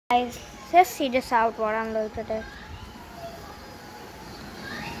Guys, let's see this out what I'm doing today.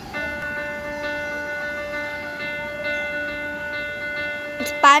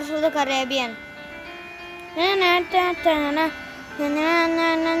 It's Pirates of the Caribbean.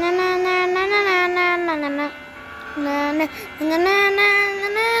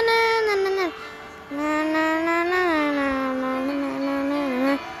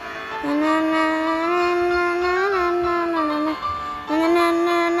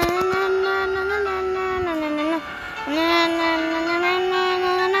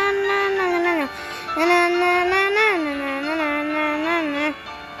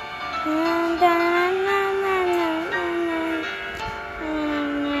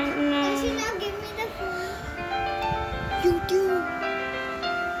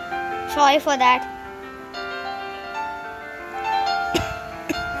 Sorry for that.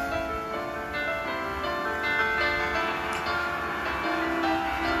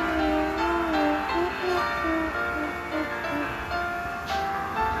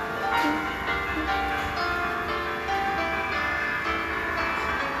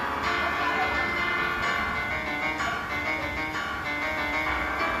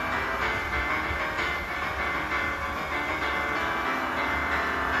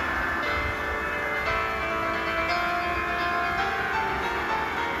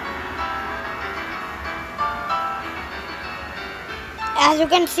 As you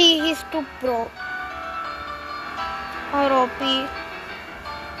can see, he's too pro or OP.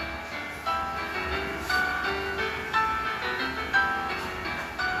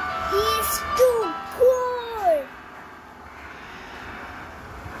 He's too good.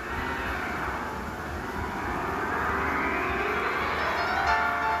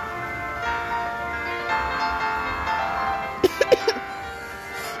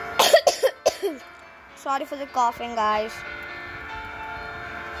 Sorry for the coughing, guys.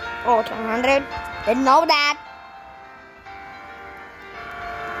 Oh, 200. Didn't know that.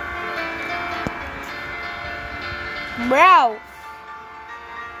 Bro.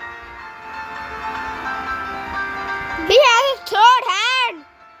 He has his third hand.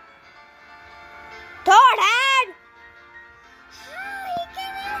 Third hand. How he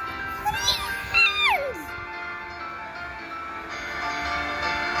can have 3 hands?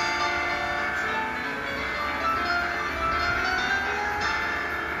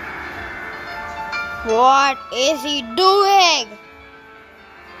 What is he doing?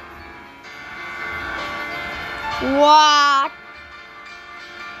 What?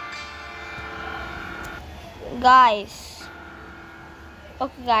 Guys.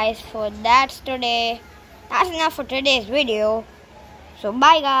 Okay guys, so that's today. That's enough for today's video. So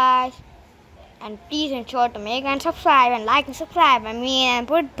bye guys. And please ensure to make and subscribe and like and subscribe and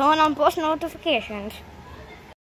turn on post notifications.